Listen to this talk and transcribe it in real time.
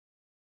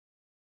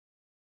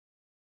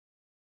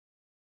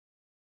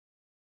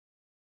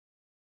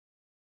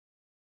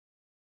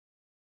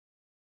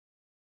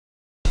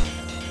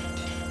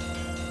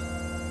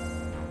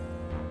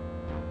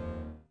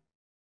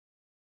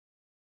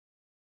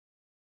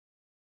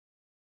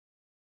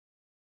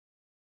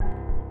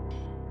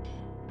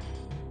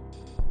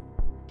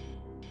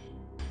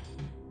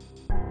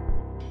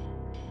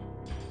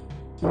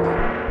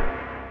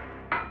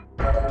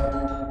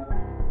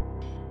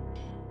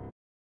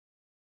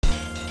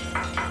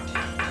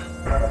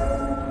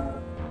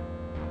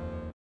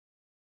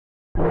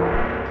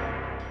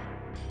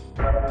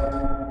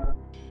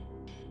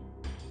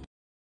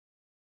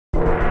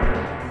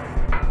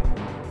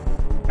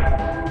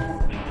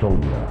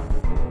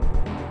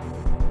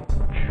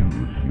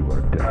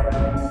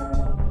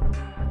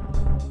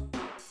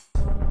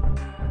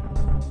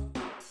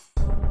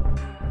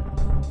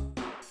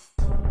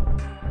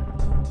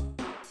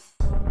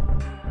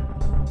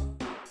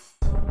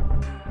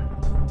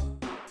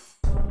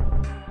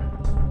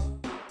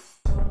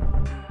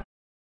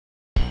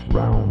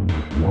Round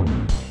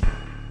one.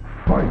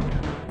 Fight!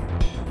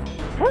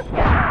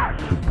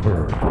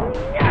 Superb.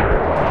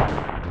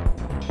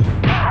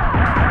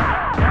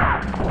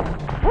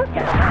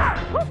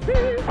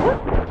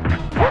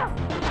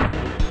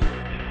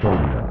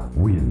 Sonya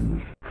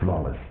wins.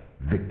 Flawless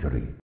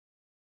victory.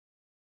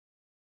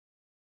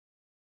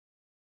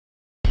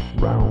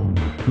 Round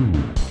two.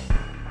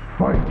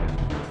 Fight!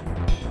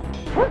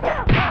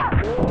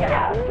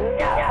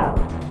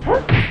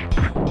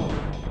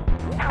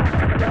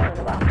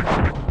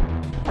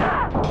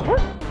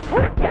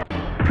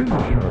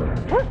 Finisher.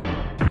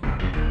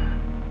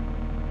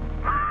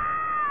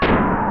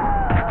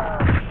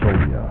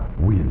 Sonya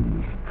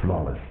wins.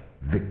 Flawless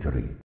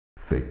victory.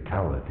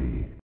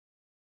 Fatality.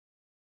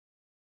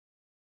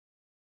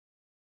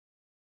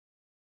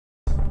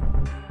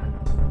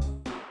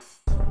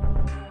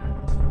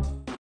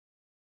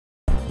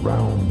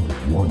 Round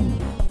one.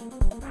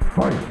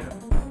 Fight!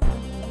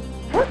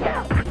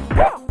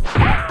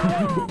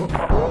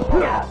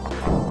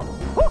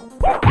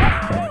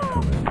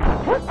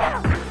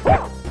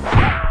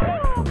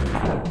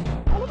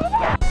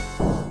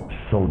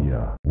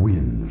 Sonya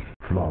wins.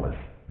 Flawless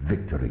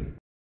victory.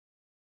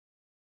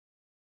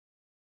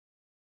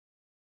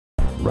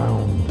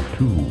 Round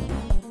two.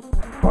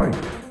 Fight!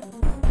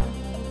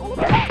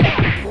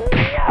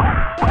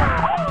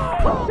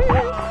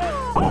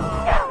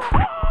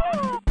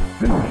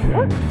 Finish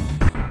him.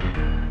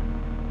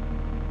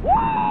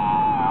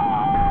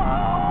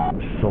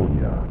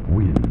 Sonya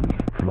wins.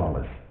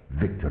 Flawless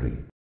victory.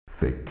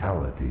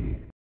 Fatality.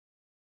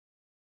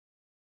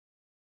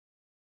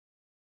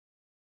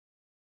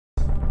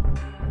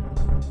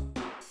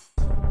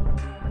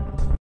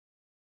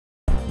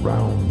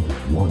 Round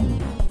one.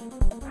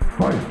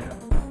 Fight!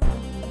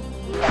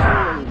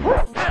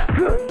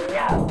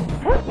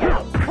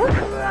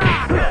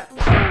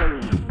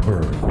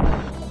 Superb.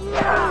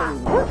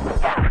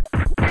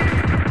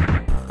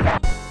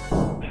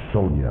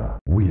 Sonya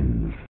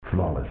wins.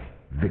 Flawless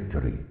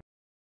victory.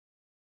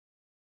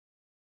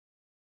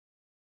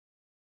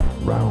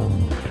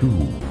 Round two.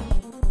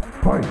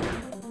 Fight!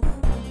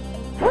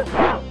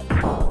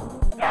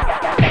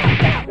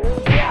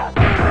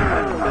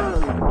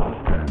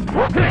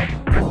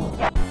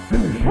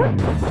 Finish him.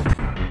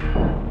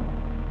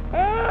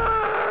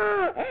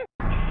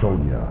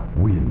 Sonya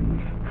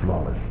wins.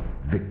 Flawless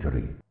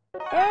victory.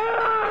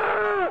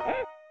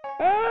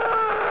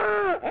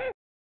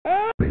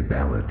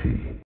 Fatality.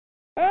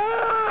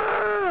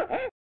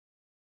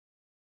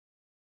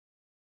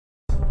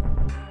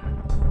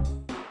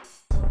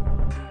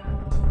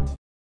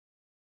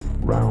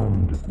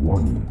 Round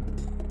one.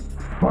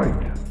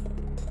 Fight!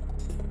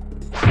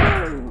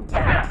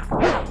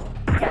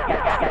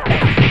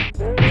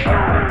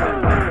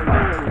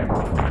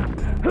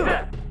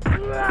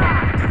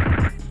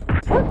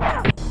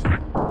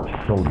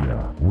 Sonya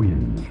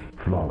wins.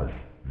 Flawless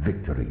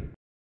victory.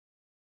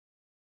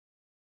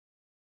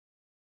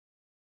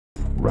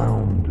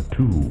 Round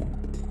two.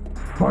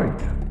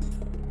 Fight!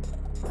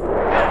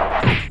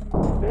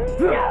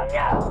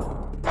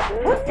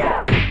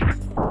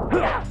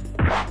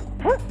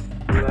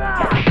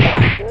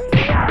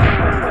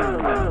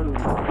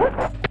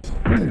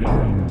 Finish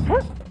him.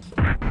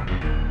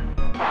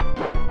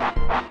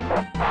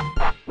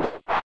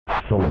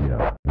 Sonya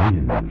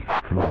wins.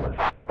 Flawless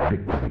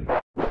victory.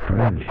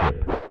 Friendship.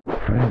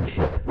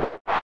 Friendship.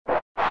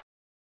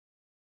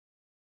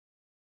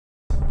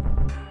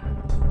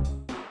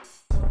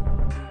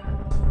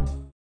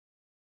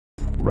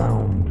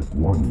 Round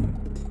one.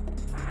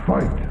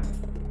 Fight!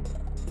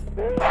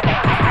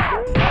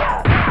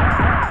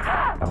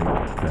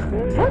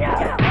 Outstanding.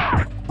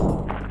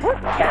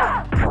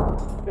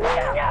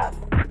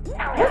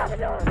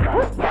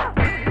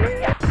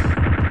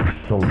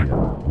 Sonya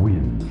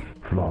wins.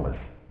 Flawless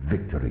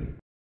victory.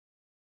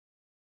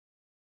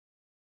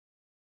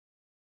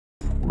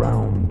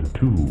 Round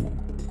two.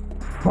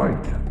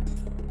 Fight!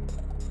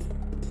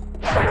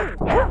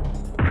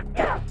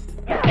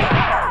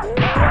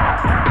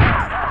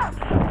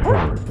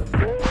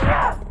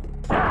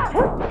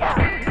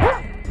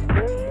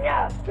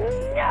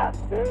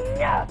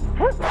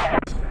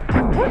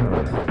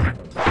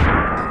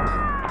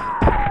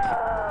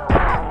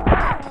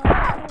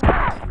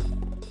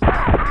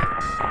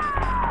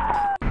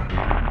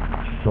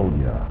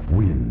 Sonya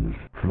wins.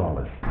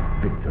 Flawless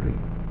victory.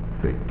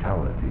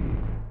 Fatality.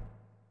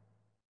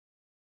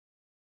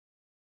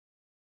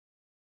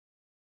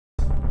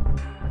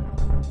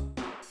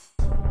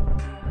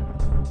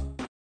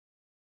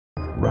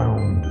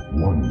 Round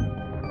one.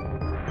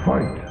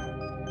 Fight!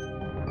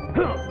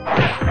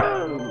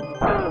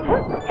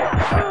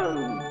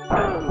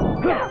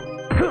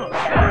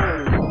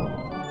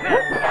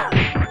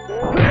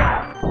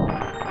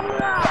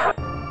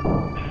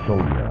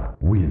 Sonya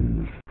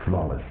wins.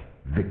 Flawless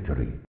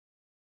victory.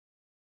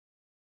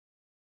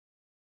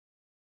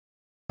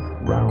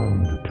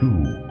 Round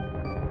two.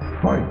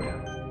 Fight!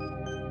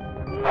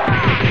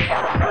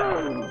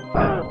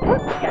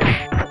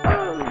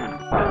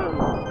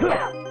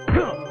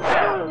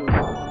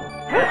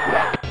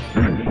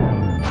 Finish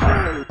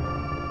him.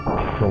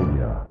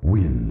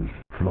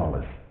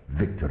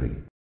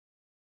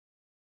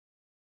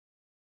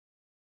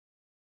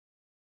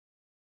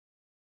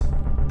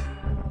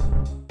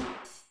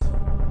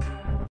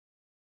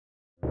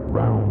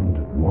 Round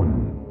one.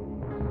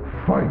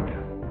 Fight!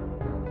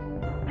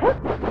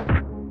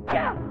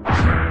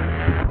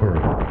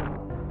 Superb.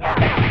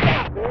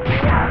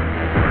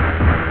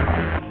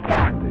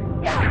 Outstanding.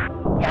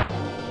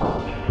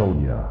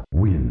 Sonya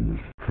wins.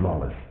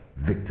 Flawless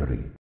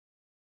victory.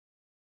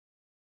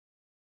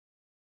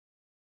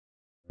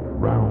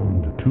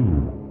 Round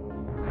two.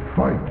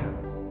 Fight!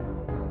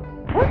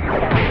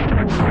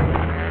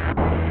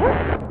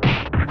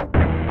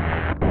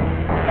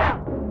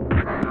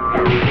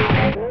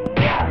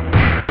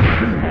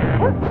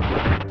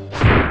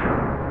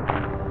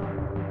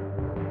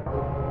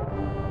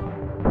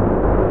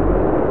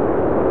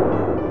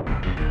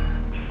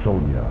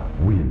 Sonya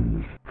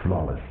wins.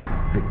 Flawless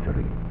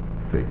victory.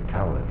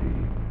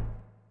 Fatality.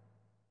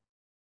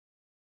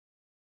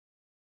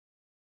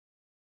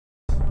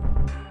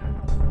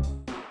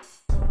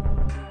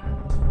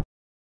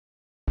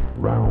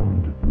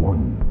 Round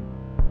one.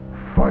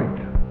 Fight!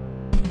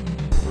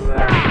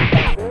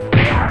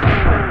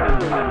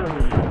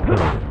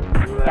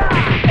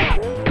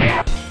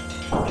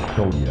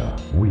 Sonya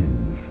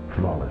wins.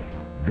 Flawless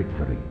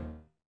victory.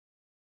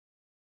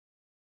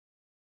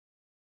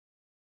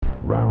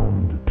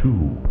 Round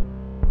two.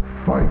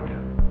 Fight!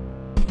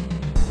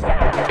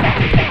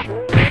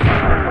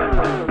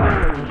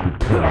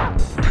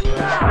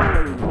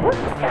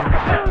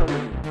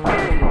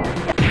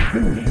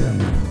 Finish him.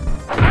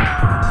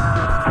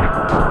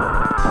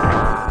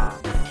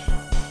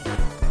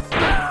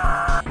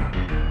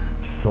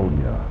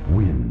 Sonya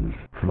wins.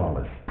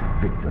 Flawless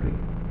victory.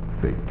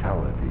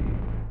 Fatality.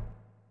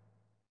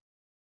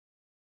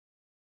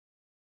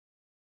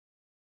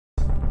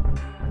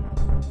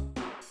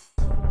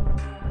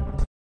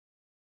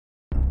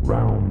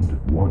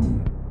 Round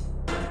one.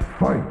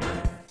 Fight!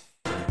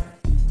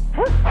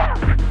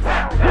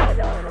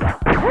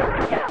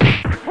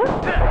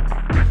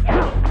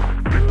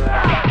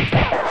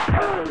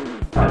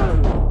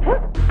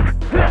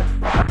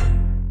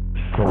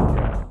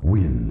 Sonya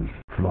wins.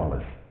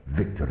 Flawless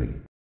victory.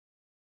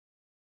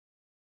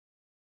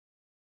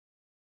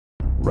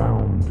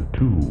 Round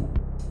two.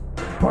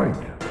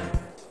 Fight!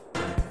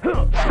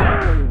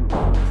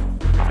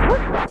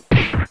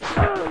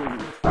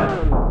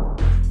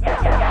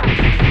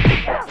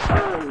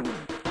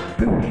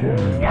 Finish him.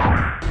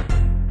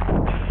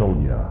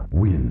 Sonya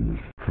wins.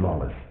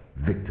 Flawless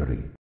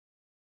victory.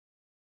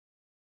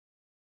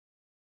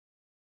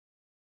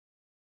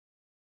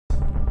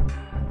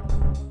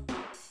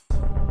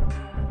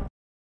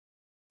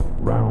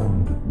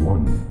 Round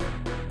one.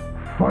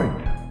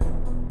 Fight!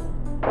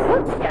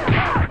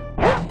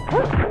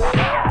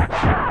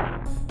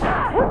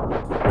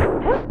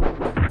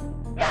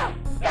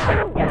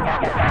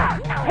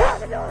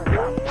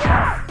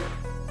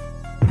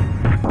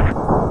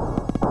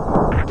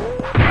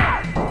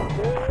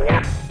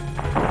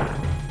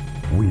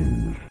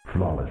 Wins.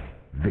 Flawless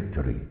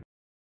victory.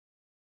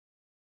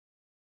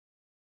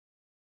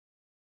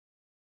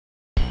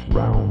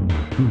 Round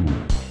two.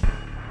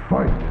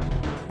 Fight!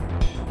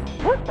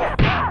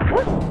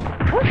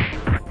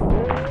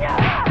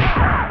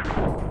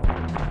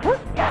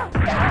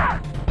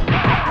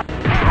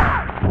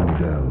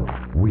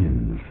 Sindel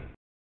wins.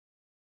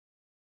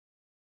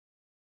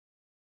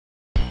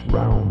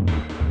 Round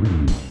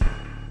three.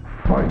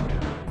 Fight!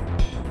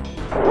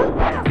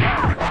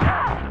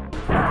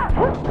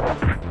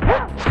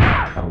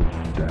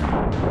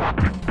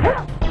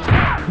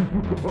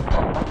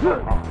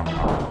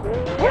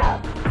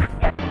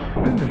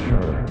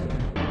 Finisher.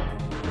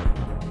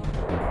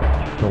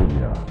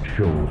 Sonya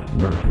shows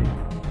mercy.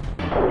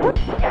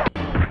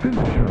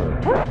 Finisher.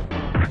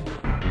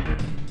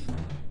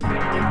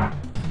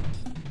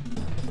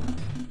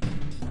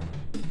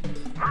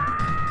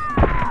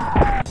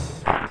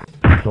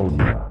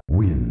 Sonya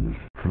wins.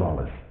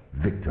 Flawless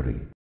victory.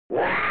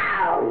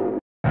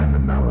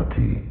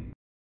 Animality.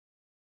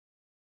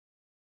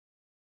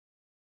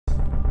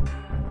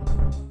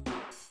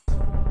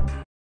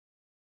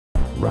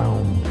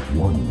 Round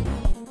one.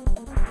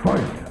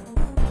 Fight!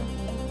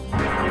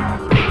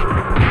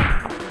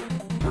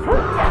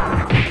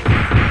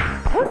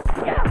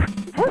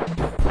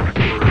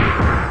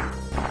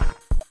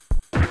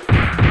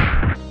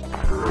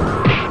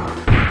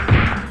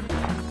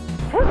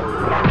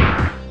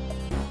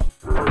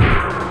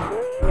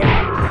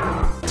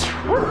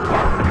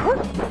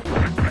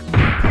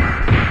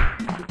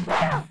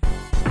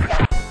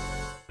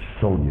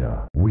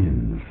 Sonya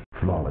wins.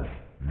 Flawless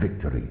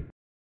victory.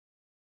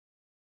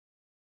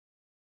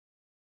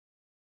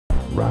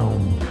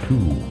 Round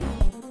two.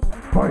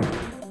 Fight!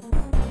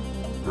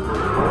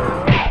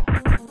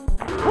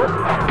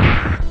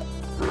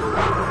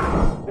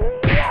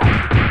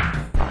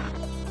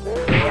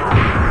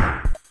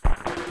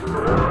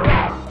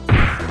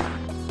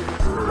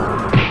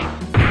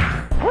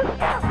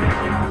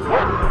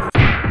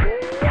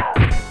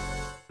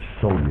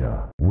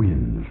 Sonya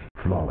wins.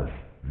 Flawless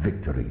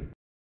victory.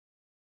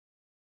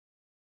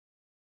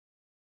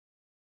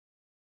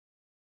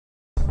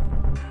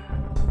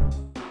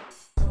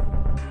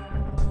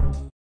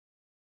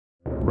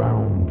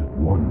 Round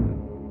one.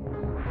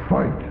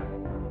 Fight!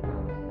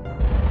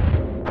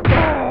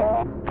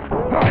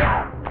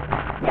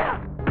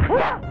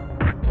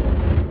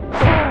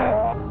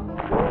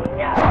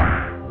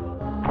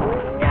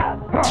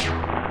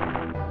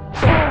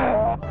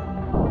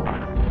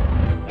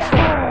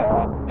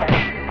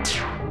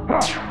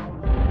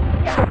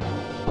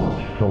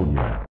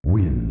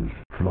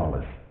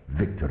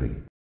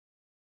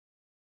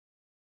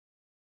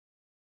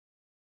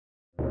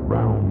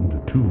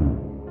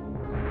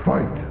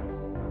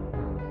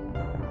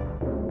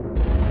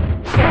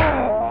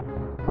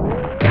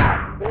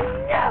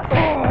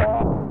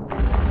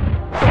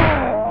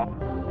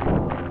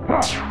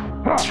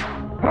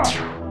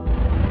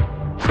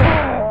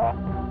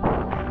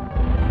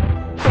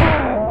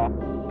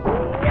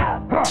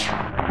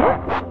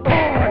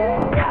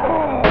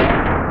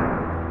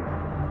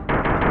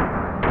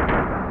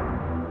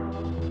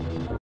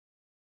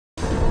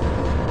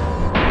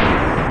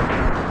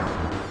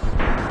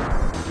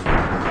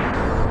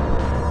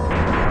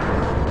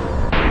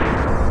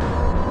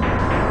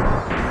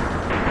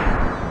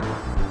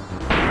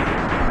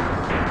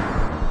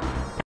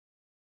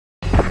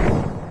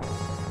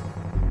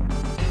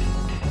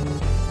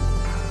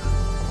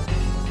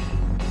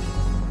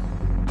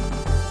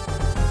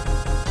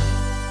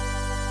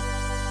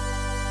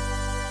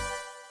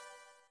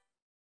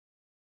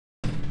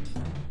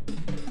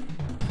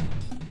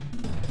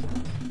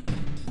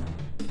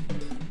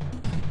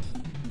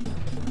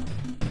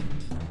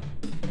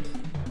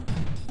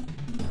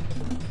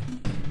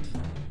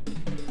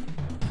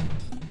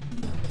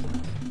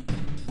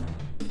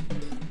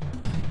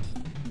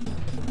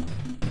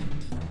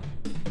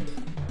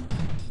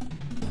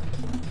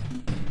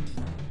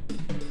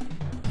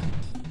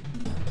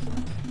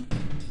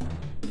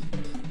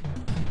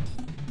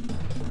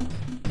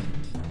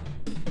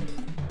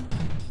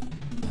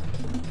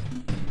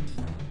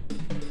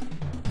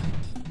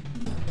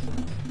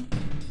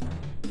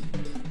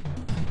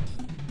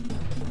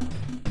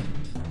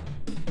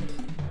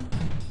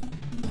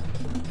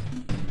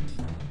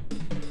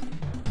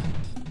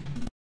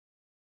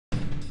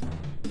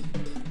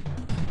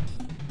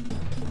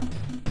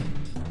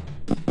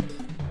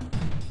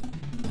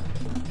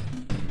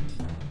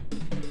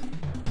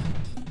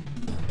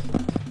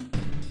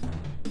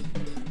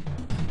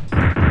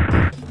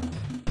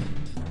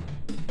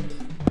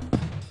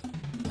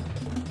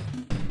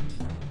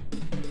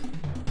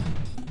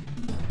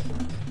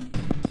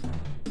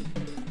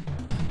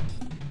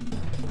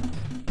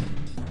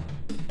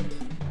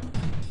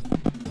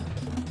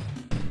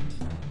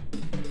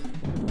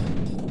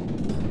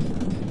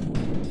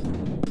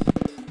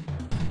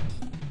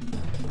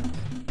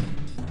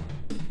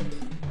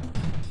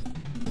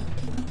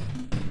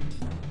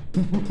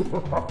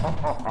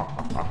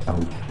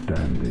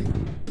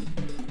 Outstanding.